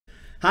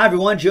Hi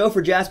everyone, Joe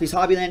for Jaspys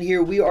Hobbyland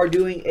here. We are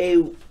doing a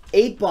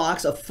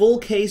 8-box, a full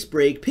case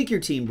break, pick your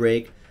team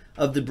break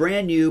of the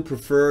brand new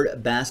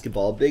Preferred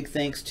Basketball. Big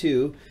thanks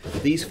to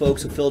these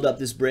folks who filled up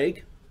this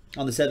break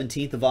on the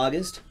 17th of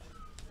August.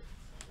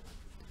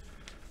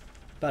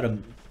 About a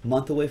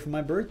month away from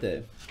my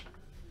birthday.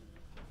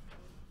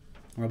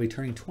 Where I'll be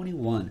turning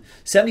 21.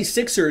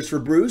 76ers for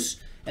Bruce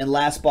and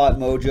Last Spot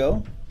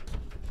Mojo.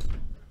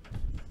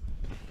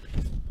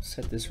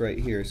 Set this right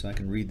here so I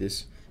can read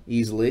this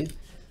easily.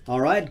 All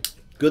right.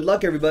 Good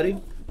luck, everybody.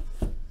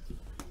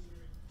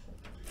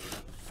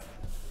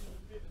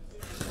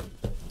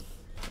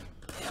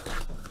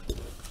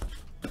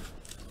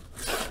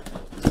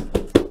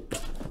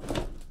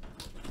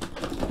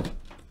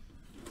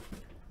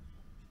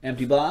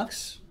 Empty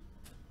box.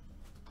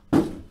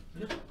 All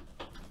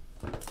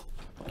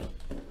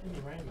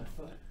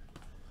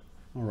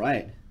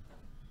right.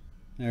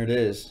 There it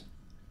is.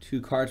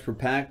 2 cards per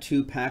pack,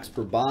 2 packs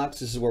per box.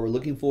 This is what we're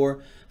looking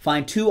for.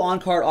 Find 2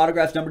 on-card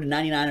autographs numbered to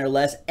 99 or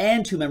less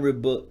and 2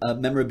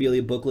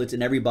 memorabilia booklets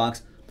in every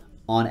box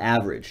on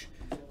average,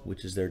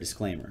 which is their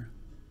disclaimer.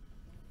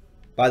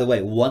 By the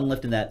way, 1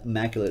 left in that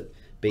immaculate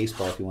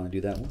baseball if you want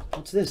to do that.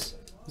 What's this?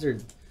 Is there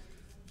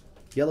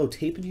yellow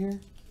tape in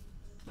here?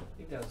 I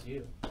think that was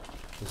you.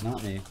 It was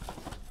not me.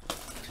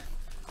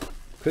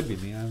 Could be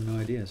me. I have no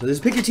idea. So this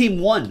is Pick Your Team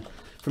 1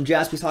 from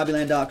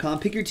JaspysHobbyland.com.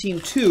 Pick Your Team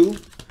 2.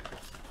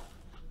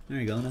 There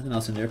you go. Nothing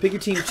else in there. Pick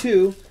Your Team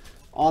 2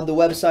 on the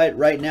website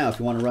right now if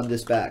you want to run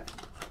this back.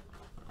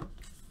 I'll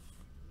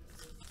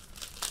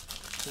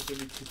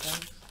give you 2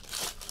 packs.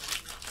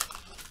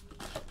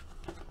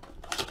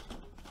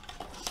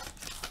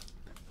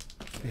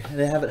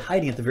 They have it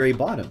hiding at the very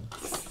bottom.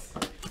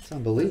 It's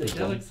unbelievable.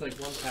 That looks like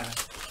 1 pack.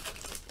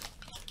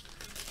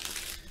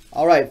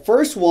 All right.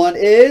 First one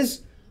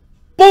is,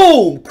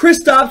 boom!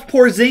 Kristaps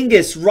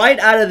Porzingis right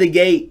out of the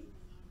gate.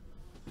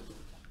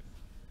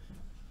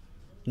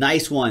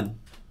 Nice one.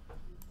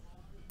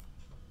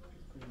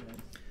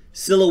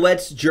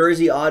 Silhouettes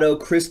jersey auto,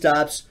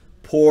 Kristaps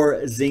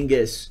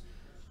Porzingis.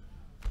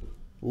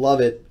 Love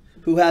it.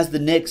 Who has the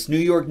Knicks? New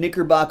York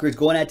Knickerbockers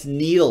going out to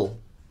Neil.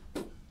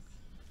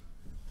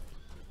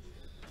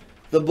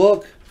 The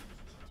book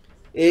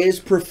is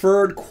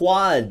Preferred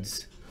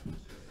Quads.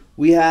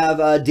 We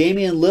have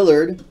Damian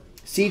Lillard,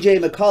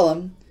 CJ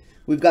McCollum.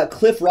 We've got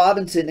Cliff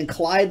Robinson and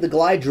Clyde the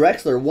Glide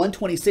Drexler,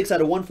 126 out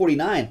of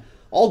 149.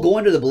 All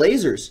going to the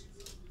Blazers.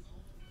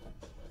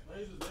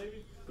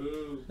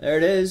 There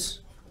it is.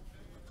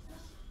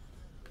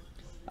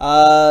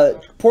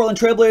 Portland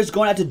Trailblazers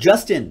going out to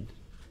Justin.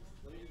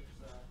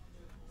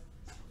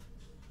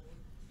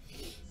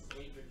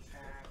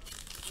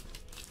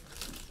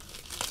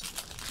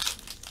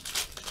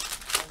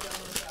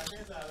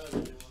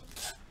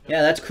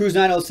 Yeah, that's Cruise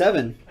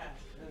 907.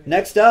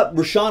 Next up,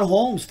 Rashawn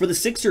Holmes for the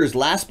Sixers.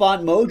 Last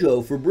Spot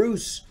Mojo for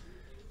Bruce.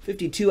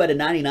 52 out of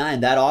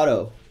 99, that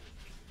auto.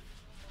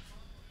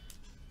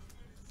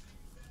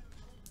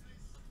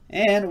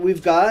 And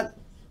we've got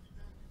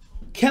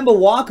Kemba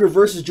Walker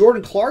versus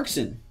Jordan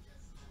Clarkson.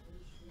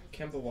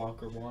 Kemba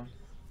Walker won.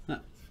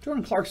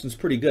 Jordan Clarkson's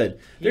pretty good.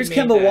 There's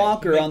Kemba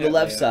Walker on the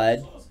left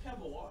side.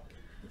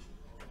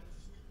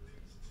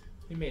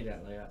 He made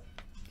that layup.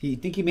 You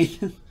think he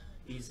made it?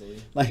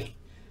 Easily. Like,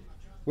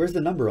 where's the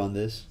number on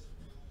this?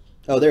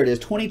 Oh, there it is.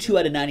 22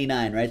 out of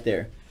 99 right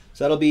there.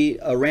 So that'll be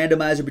a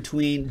randomizer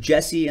between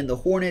Jesse and the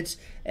Hornets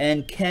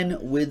and Ken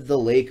with the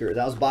Lakers.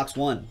 That was box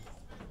 1.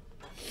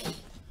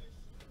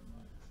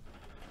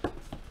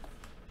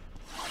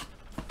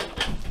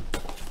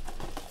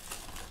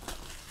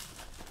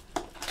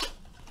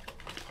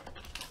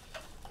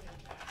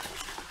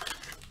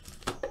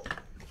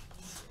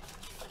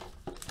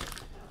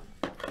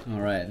 All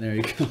right, there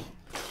you go.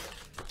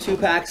 2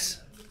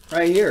 packs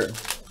right here.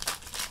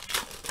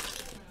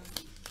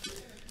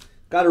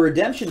 Got a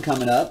redemption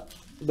coming up,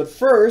 but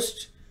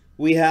first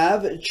we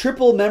have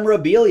triple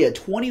memorabilia,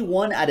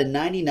 21 out of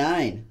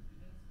 99.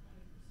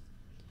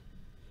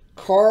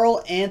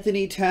 Karl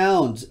Anthony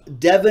Towns,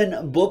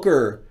 Devin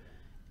Booker,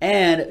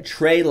 and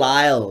Trey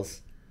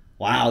Lyles.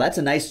 Wow, that's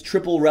a nice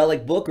triple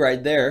relic book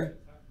right there.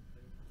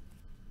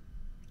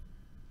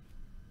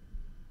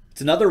 It's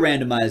another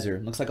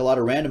randomizer. Looks like a lot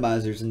of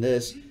randomizers in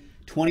this.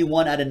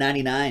 21 out of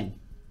 99.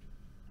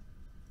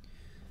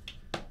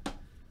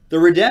 The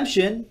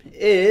redemption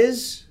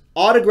is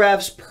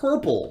Autographs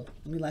Purple.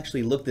 Let me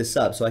actually look this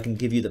up so I can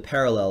give you the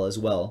parallel as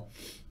well.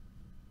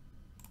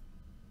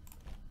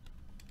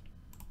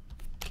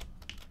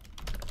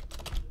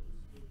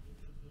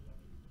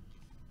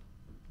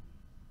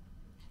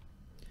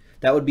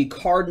 That would be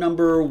card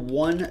number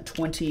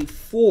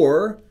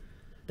 124.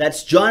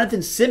 That's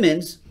Jonathan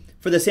Simmons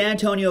for the San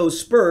Antonio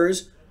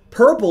Spurs.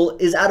 Purple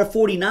is out of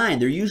 49.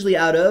 They're usually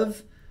out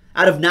of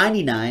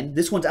 99.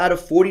 This one's out of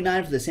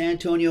 49 for the San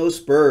Antonio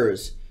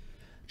Spurs.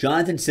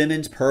 Jonathan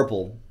Simmons,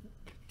 purple.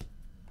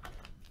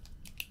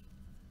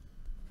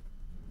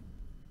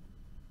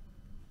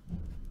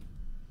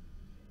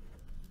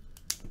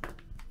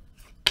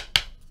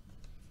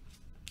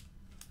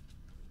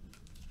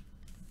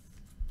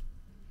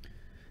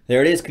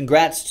 There it is.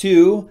 Congrats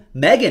to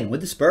Megan with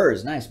the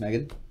Spurs. Nice,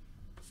 Megan.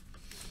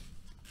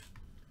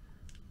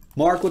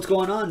 Mark, what's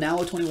going on? Now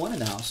with 21 in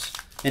the house.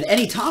 And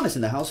Eddie Thomas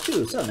in the house, too.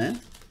 What's up, man?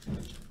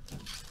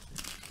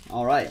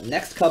 All right,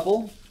 next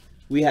couple.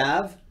 We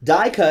have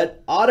die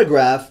cut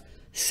autograph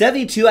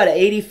 72 out of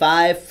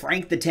 85.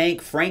 Frank the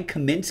Tank, Frank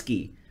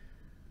Kaminsky.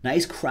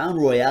 Nice Crown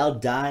Royale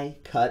die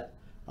cut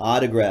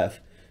autograph.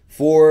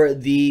 For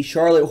the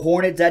Charlotte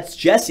Hornets, that's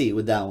Jesse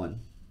with that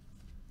one.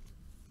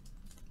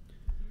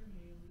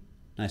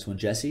 Nice one,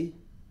 Jesse.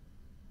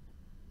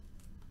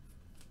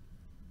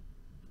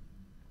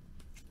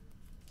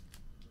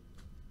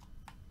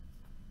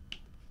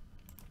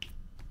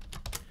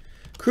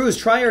 Cruz,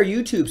 try our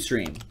YouTube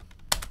stream.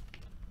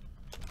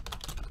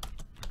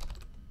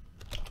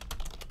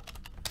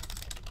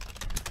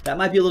 That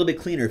might be a little bit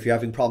cleaner if you're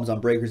having problems on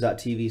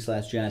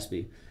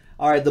breakers.tv/Jaspy.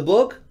 All right, the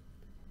book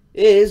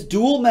is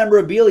Dual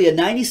Memorabilia,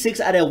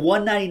 96 out of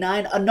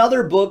 199.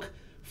 Another book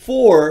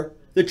for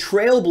the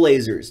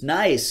Trailblazers.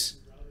 Nice.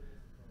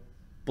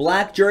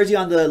 Black jersey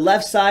on the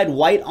left side,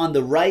 white on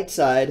the right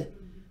side.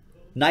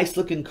 Nice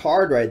looking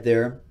card right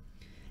there.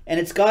 And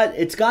it's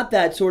got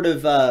that sort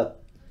of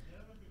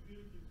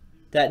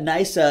that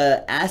nice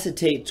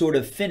acetate sort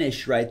of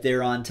finish right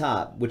there on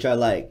top, which I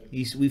like.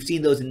 We've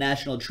seen those in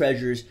National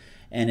Treasures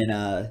and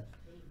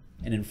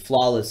in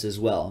Flawless as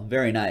well.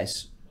 Very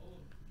nice.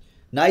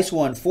 Nice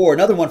one for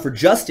another one for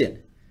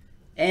Justin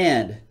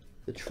and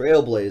the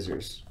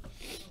Trailblazers.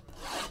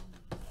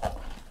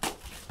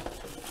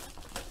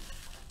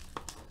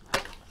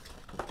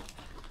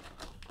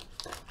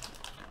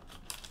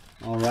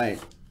 All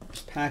right,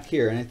 pack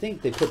here, and I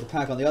think they put the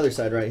pack on the other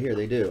side right here.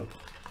 They do.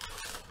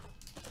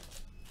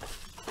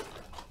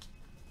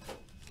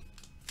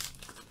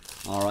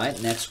 All right,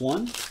 next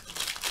one.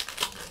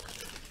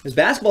 This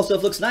basketball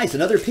stuff looks nice.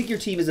 Another Pick Your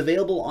Team is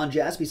available on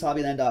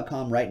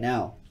JaspysHobbyland.com right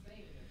now.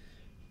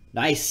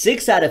 Nice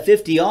 6 out of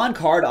 50 on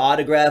card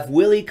autograph,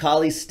 Willie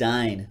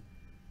Cauley-Stein.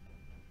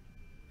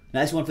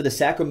 Nice one for the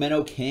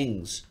Sacramento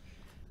Kings.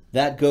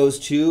 That goes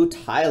to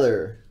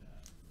Tyler.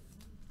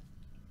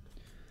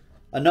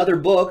 Another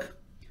book,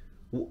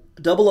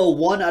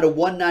 001 out of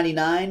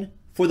 199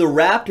 for the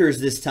Raptors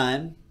this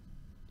time.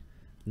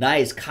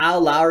 Nice. Kyle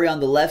Lowry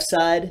on the left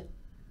side.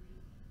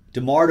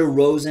 DeMar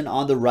DeRozan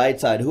on the right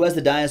side. Who has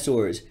the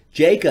dinosaurs?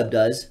 Jacob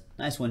does.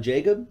 Nice one,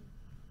 Jacob.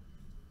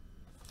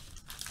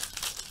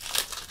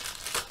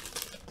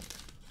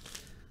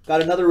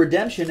 Got another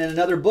redemption and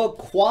another book.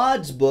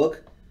 Quads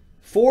book.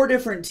 4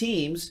 different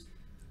teams.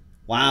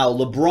 Wow.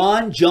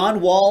 LeBron,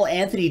 John Wall,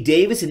 Anthony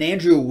Davis, and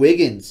Andrew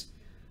Wiggins.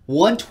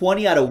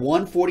 120 out of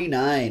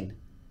 149.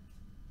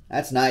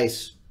 That's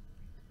nice.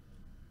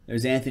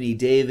 There's Anthony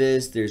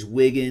Davis. There's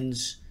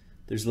Wiggins.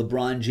 There's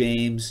LeBron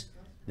James.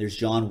 There's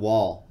John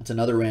Wall. That's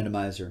another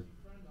randomizer.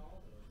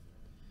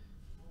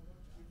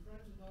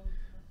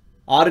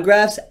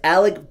 Autographs,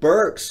 Alec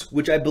Burks,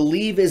 which I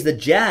believe is the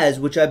Jazz,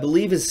 which I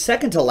believe is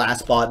second to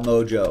last spot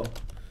mojo.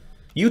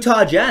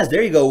 Utah Jazz.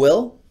 There you go,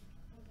 Will.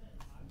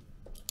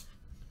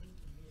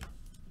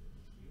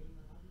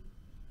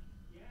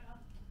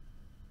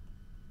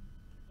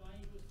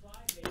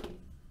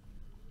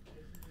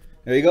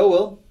 There you go,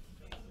 Will.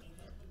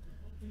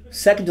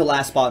 Second to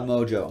last spot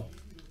mojo.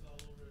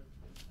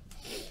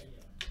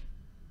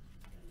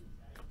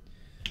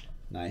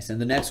 Nice. And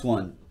the next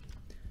one.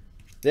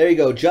 There you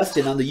go,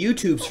 Justin, on the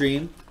YouTube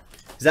stream.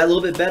 Is that a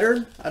little bit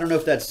better? I don't know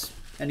if that's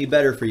any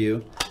better for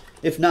you.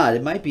 If not,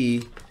 it might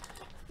be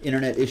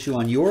internet issue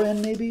on your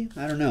end, maybe?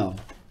 I don't know.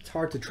 It's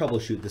hard to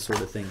troubleshoot this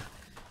sort of thing.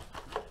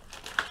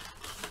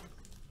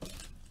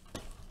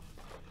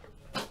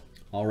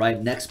 All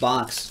right, next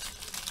box.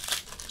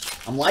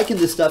 I'm liking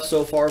this stuff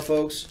so far,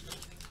 folks.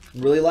 I'm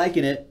really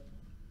liking it.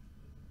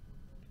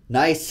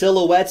 Nice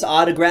silhouettes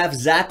autograph,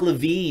 Zach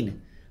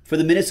LaVine for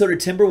the Minnesota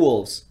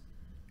Timberwolves.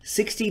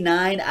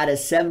 69 out of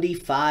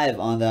 75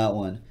 on that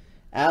one.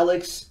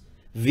 Alex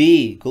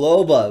V.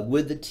 Globa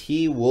with the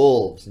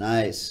T-Wolves.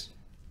 Nice.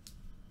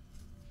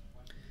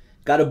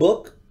 Got a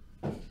book.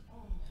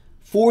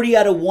 40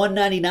 out of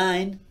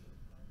 199.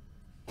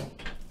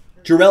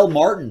 Jarrell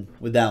Martin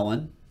with that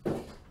one.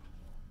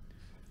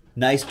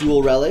 Nice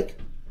dual relic.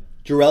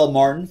 Jarrell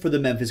Martin for the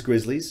Memphis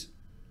Grizzlies.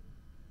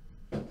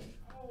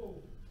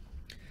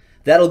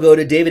 That'll go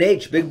to David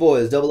H. Big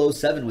Boys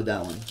 007 with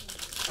that one.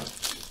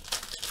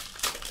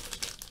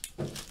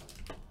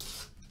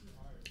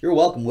 You're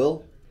welcome,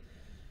 Will.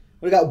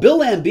 We got Bill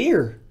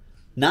Laimbeer.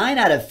 9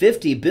 out of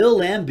 50. Bill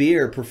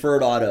Laimbeer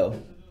preferred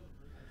auto.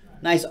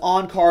 Nice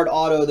on-card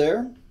auto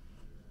there.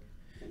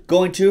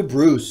 Going to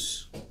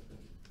Bruce.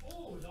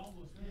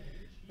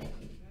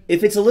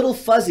 If it's a little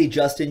fuzzy,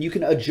 Justin, you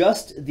can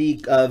adjust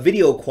the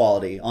video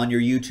quality on your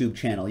YouTube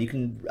channel. You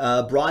can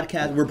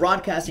broadcast. We're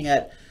broadcasting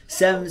at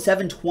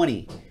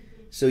 720,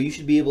 so you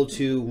should be able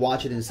to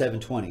watch it in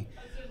 720.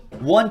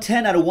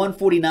 110 out of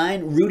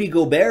 149. Rudy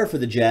Gobert for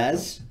the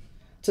Jazz.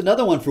 It's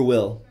another one for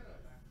Will.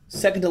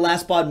 Second to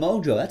last spot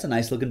mojo. That's a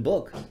nice looking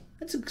book.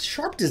 That's a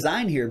sharp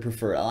design here,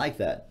 prefer. I like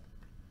that.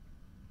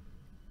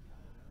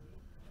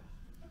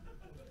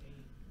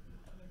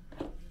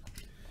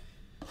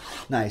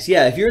 Nice.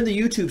 Yeah, if you're in the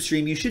YouTube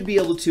stream, you should be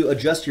able to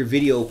adjust your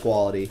video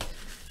quality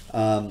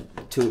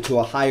to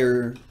a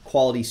higher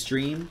quality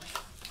stream.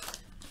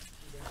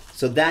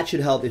 So that should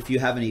help if you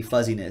have any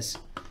fuzziness.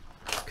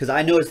 Because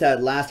I noticed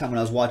that last time when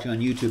I was watching on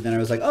YouTube, then I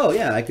was like, oh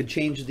yeah, I could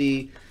change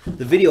the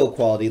video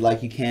quality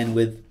like you can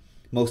with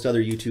most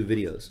other YouTube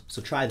videos.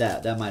 So try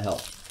that. That might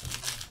help.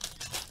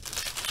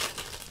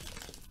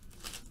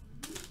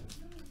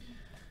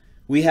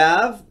 We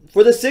have,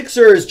 for the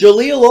Sixers,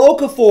 Jahlil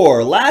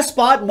Okafor. Last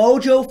spot,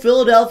 Mojo,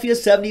 Philadelphia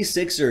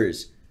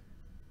 76ers.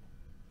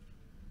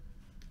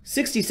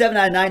 67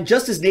 out of 9.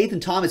 Just as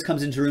Nathan Thomas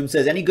comes into the room and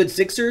says, any good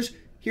Sixers?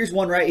 Here's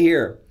one right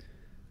here.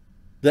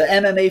 The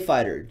MMA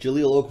fighter,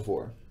 Jahlil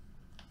Okafor.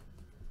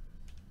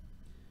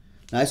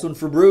 Nice one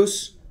for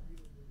Bruce.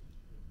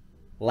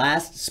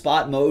 Last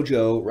spot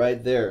Mojo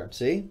right there.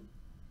 See?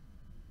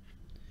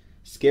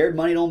 Scared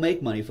money don't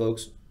make money,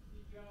 folks.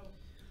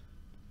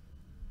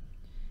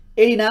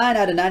 89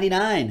 out of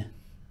 99.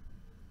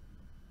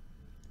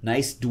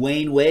 Nice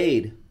Dwayne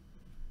Wade.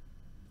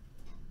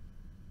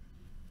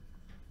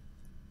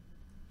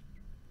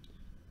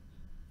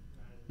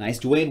 Nice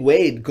Dwayne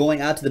Wade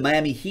going out to the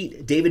Miami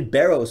Heat. David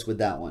Barros with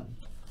that one.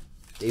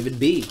 David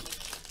B.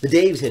 The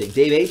Dave's hitting.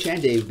 Dave H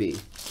and Dave B.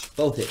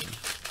 Both hitting.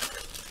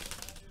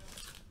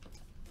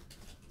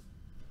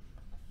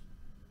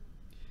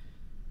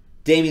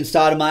 Damian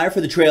Stoudemire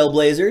for the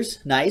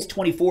Trailblazers. Nice.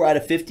 24 out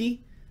of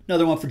 50.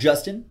 Another one for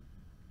Justin.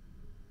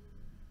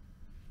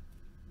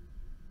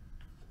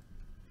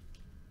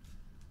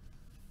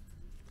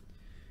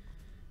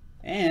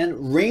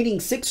 And reigning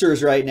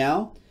Sixers right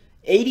now.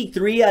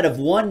 83 out of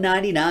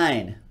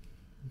 199.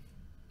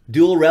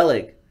 Dual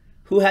relic.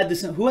 Who had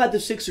the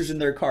Sixers in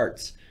their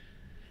carts?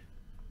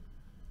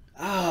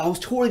 Ah, I was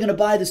totally going to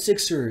buy the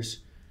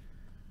Sixers.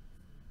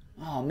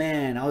 Oh,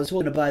 man. I was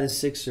totally going to buy the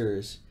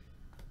Sixers.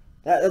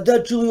 That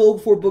Jahlil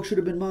Okafor book should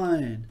have been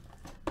mine.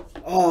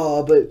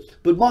 Oh,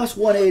 but Moss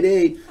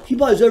 188, he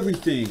buys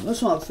everything.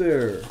 That's not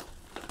fair.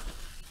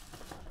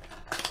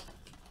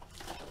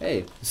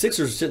 Hey, the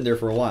Sixers are sitting there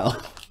for a while.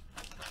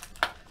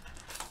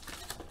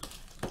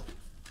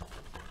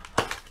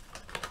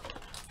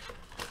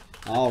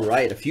 All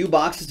right, a few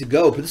boxes to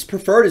go. But this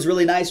preferred is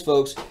really nice,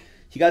 folks.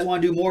 If you guys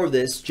want to do more of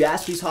this,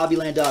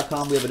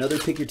 JaspysHobbyland.com. We have another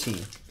pick your team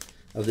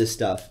of this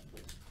stuff.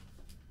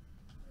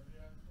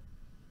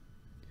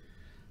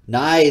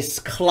 Nice.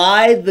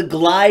 Clyde the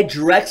Glide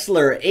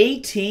Drexler,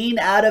 18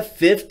 out of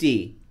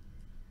 50.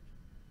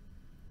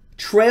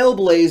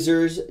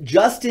 Trailblazers,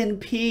 Justin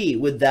P.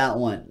 with that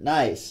one.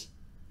 Nice.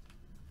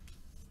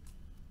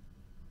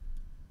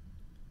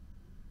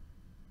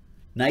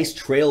 Nice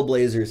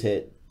Trailblazers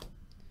hit.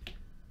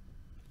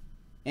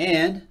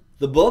 And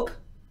the book,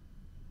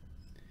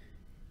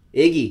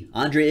 Iggy,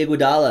 Andre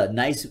Iguodala.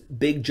 Nice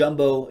big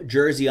jumbo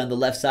jersey on the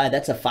left side.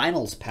 That's a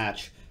finals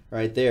patch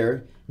right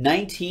there.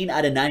 19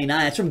 out of 99.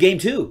 That's from Game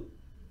 2.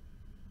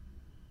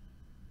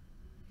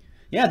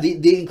 Yeah,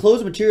 the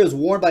enclosed material is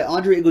worn by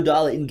Andre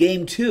Iguodala in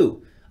Game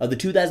 2 of the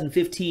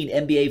 2015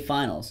 NBA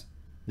Finals.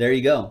 There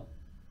you go.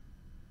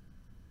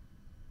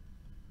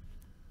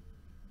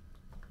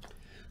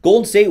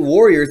 Golden State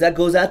Warriors, that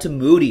goes out to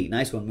Moody.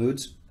 Nice one,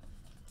 Moods.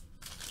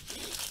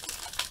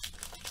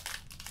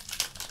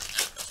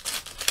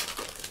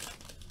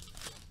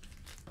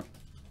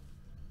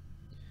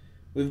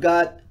 We've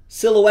got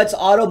Silhouettes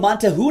Auto.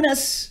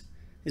 Montejunas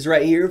is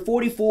right here.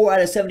 44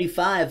 out of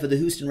 75 for the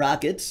Houston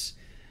Rockets.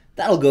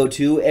 That'll go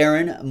to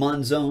Aaron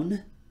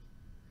Monzone.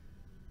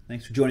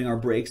 Thanks for joining our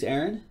breaks,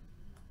 Aaron.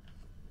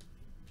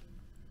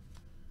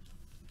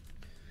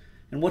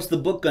 And what's the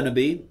book going to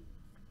be?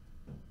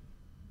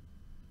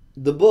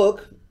 The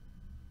book,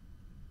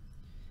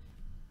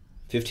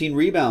 15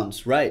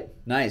 rebounds. Right.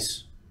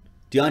 Nice.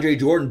 DeAndre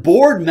Jordan.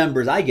 Board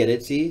members. I get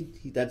it. See?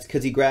 That's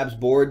because he grabs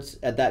boards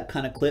at that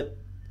kind of clip.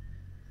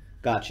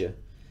 Gotcha.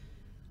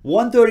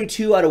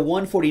 132 out of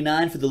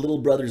 149 for the Little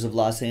Brothers of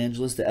Los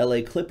Angeles. The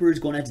LA Clippers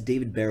going out to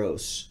David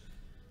Barros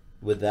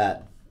with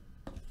that.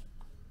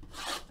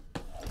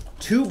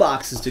 2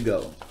 boxes to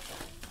go.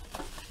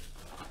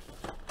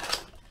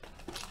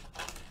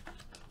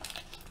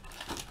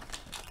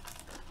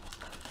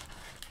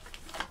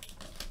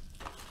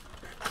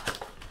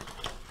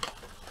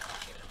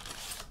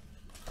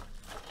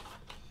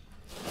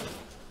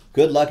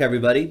 Good luck,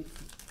 everybody.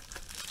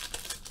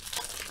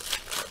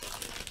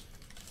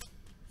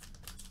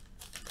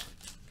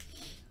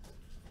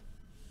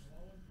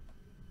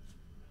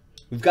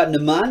 We've got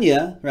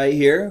Nemanja right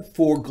here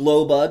for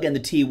Glowbug and the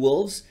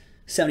T-Wolves.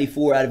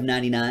 74 out of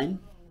 99.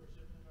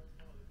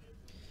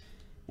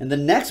 And the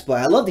next book,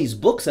 I love these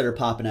books that are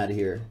popping out of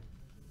here.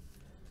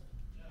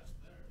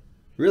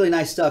 Really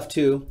nice stuff,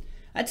 too.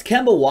 That's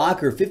Kemba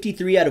Walker,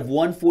 53 out of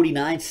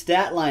 149.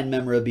 Stat line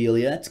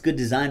memorabilia. That's good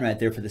design right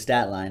there for the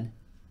stat line.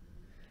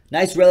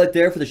 Nice relic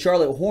there for the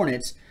Charlotte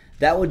Hornets.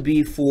 That would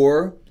be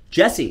for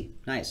Jesse.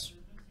 Nice.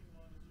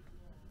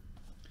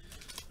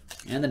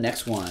 And the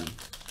next one.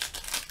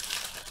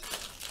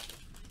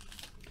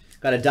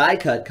 Got a die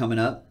cut coming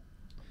up.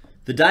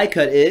 The die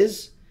cut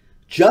is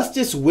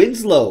Justice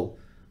Winslow.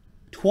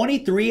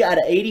 23 out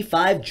of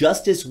 85,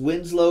 Justice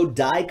Winslow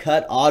die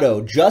cut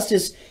auto.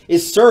 Justice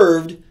is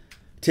served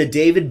to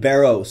David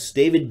Barros.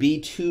 David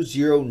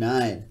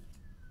B209.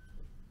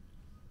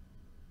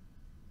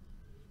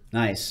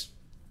 Nice.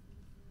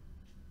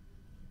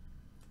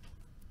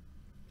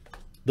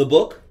 The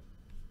book.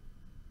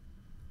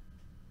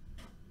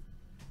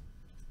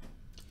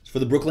 It's for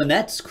the Brooklyn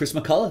Nets, Chris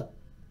McCullough.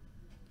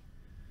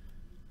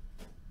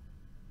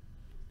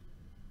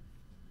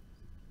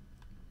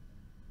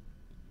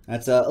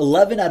 That's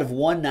 11 out of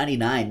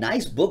 199.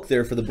 Nice book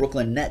there for the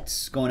Brooklyn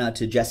Nets. Going out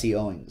to Jesse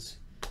Owings.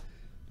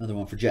 Another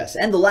one for Jess.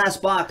 And the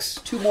last box.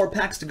 2 more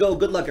packs to go.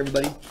 Good luck,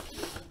 everybody.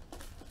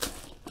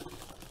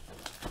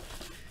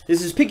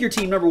 This is Pick Your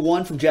Team number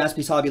 1 from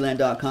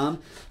JaspysHobbyland.com.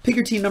 Pick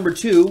Your Team number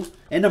 2,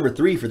 and number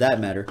 3 for that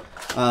matter,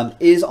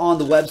 is on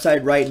the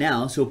website right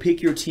now. So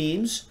pick your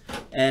teams,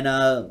 and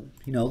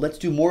you know, let's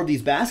do more of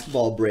these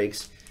basketball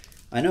breaks.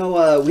 I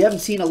know we haven't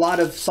seen a lot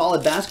of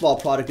solid basketball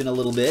product in a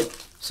little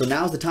bit, so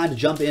now's the time to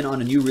jump in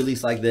on a new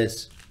release like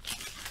this.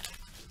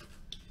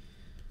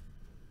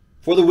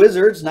 For the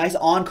Wizards, nice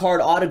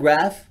on-card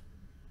autograph.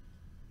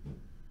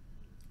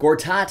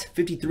 Gortat,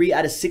 53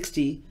 out of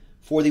 60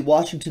 for the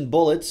Washington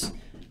Bullets.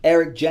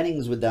 Eric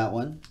Jennings with that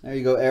one. There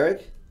you go,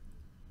 Eric.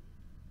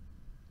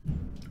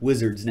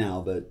 Wizards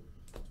now, but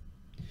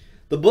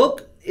the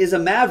book is a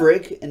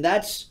Maverick, and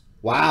that's,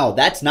 wow,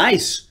 that's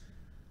nice.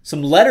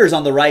 Some letters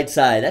on the right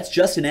side. That's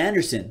Justin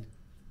Anderson.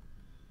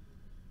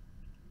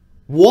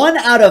 1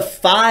 out of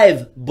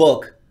 5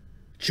 book,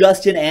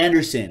 Justin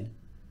Anderson.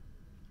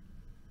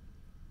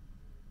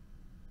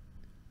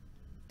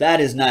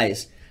 That is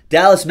nice.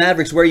 Dallas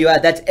Mavericks, where you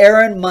at? That's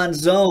Aaron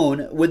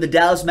Monzone with the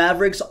Dallas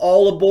Mavericks.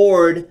 All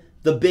aboard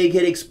the Big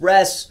Hit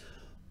Express.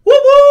 Woo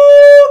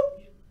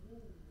woo!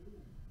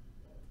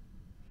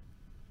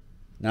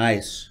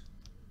 Nice.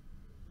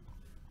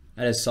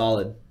 That is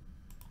solid.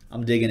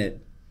 I'm digging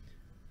it.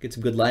 Get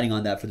some good lighting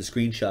on that for the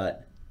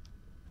screenshot.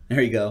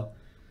 There you go.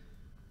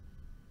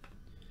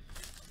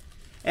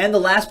 And the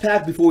last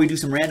pack before we do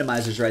some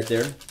randomizers right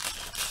there.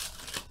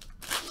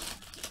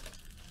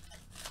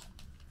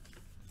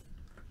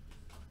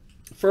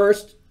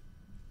 First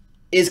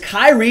is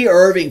Kyrie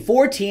Irving,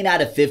 14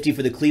 out of 50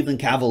 for the Cleveland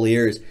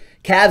Cavaliers.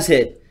 Cavs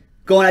hit.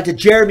 Going out to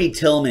Jeremy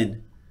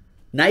Tillman.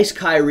 Nice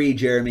Kyrie,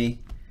 Jeremy.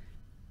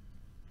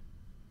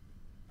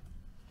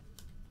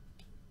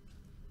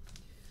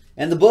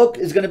 And the book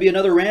is going to be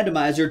another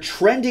randomizer,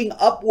 trending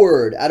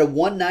upward out of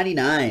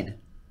 199.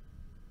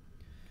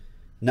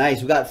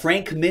 Nice. We got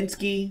Frank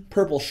Kaminsky,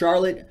 Purple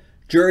Charlotte,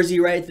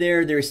 jersey right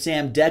there. There's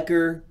Sam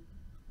Decker.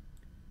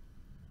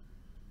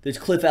 There's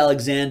Cliff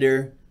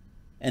Alexander.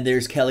 And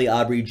there's Kelly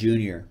Oubre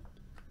Jr.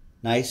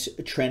 Nice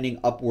trending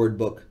upward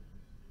book.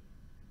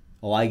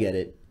 Oh, I get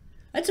it.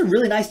 That's a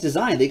really nice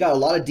design. They got a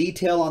lot of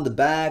detail on the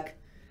back.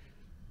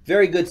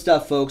 Very good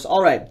stuff, folks.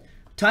 All right,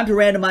 time to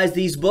randomize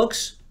these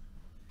books.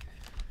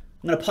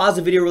 I'm going to pause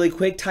the video really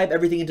quick, type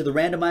everything into the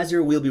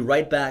randomizer. We'll be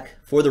right back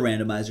for the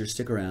randomizer.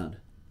 Stick around.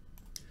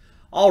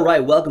 All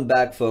right, welcome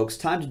back, folks.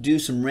 Time to do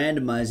some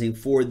randomizing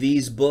for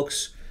these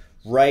books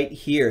right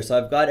here. So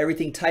I've got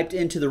everything typed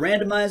into the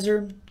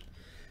randomizer.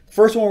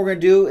 First one we're going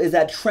to do is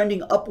that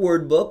trending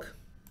upward book.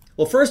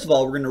 Well, first of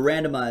all, we're going to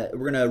randomize.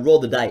 We're going to roll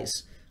the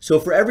dice. So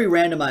for every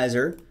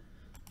randomizer,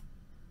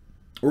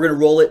 we're going to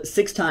roll it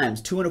 6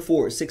 times. 2 and a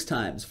 4, 6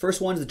 times.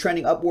 First one's the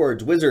trending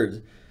upwards.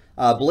 Wizards,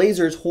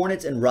 Blazers,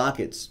 Hornets, and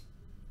Rockets.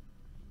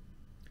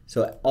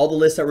 So all the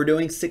lists that we're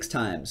doing 6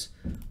 times.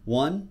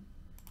 1,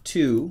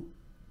 2,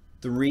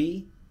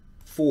 3,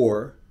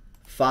 4,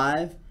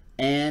 5,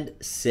 and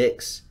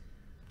 6.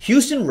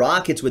 Houston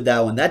Rockets with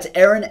that one. That's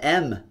Aaron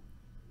M.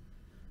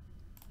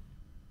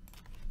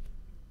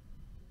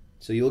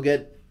 So you'll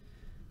get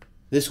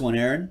this one,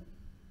 Aaron.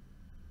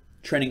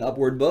 Trending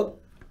upward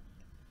book.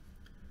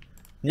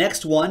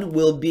 Next one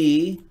will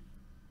be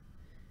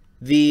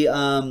the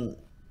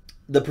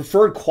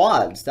preferred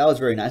quads. That was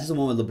very nice. This is the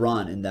one with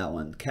LeBron in that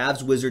one.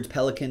 Cavs, Wizards,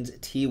 Pelicans,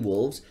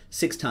 T-Wolves.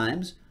 6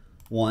 times.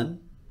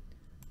 1,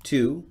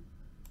 2,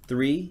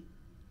 3,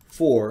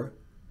 4,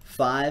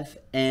 5,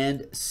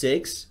 and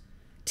 6.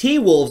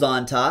 T-Wolves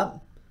on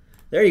top.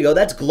 There you go.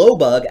 That's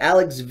Glowbug.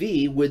 Alex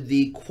V with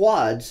the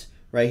quads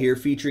right here,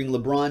 featuring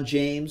LeBron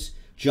James,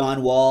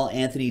 John Wall,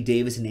 Anthony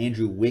Davis, and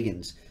Andrew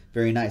Wiggins.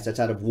 Very nice. That's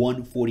out of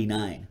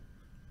 149.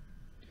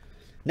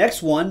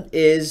 Next one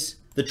is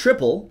the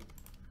triple.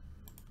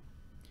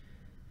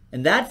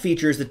 And that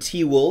features the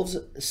T-Wolves,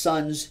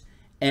 Suns,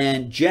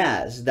 and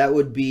Jazz. That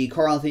would be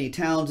Karl-Anthony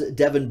Towns,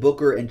 Devin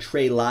Booker, and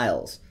Trey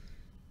Lyles.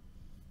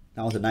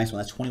 That was a nice one.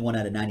 That's 21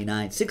 out of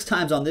 99. 6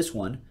 times on this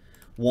one.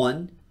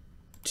 1,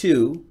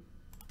 2,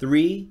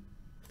 3,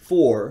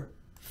 4,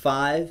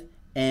 5,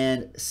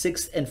 and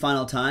 6th and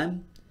final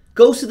time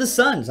goes to the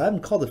Suns. I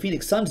haven't called the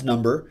Phoenix Suns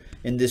number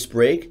in this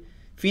break.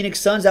 Phoenix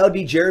Suns, that would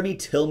be Jeremy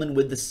Tillman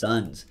with the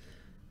Suns.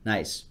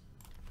 Nice.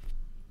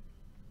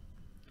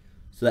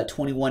 So that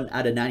 21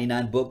 out of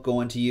 99 book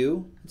going to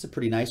you. It's a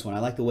pretty nice one. I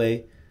like the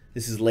way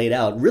this is laid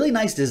out. Really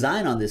nice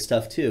design on this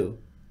stuff too.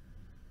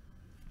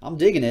 I'm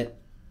digging it.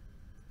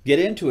 Get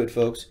into it,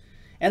 folks.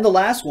 And the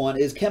last one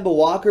is Kemba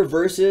Walker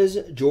versus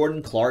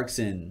Jordan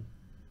Clarkson.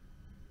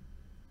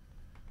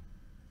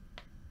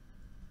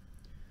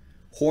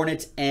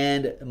 Hornets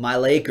and my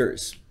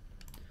Lakers.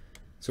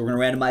 So we're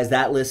going to randomize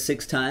that list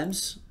 6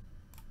 times.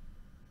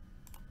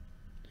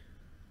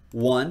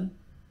 1,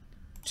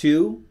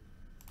 2,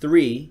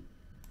 3,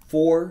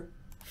 4,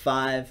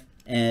 5,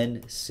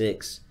 and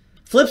 6.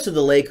 Flips to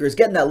the Lakers.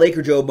 Getting that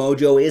Laker Joe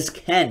mojo is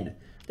Ken.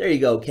 There you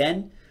go,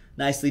 Ken.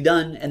 Nicely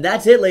done. And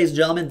that's it, ladies and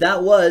gentlemen.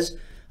 That was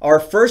our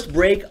first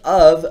break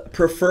of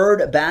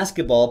Preferred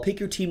Basketball. Pick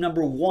your team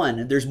number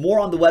 1. There's more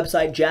on the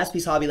website,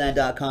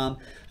 JaspysHobbyland.com.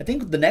 I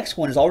think the next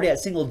one is already at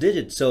single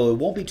digits, so it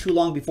won't be too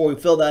long before we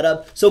fill that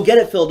up. So get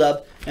it filled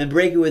up and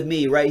break it with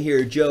me right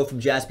here, Joe from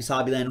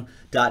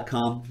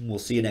JaspysHobbyland.com. We'll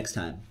see you next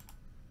time.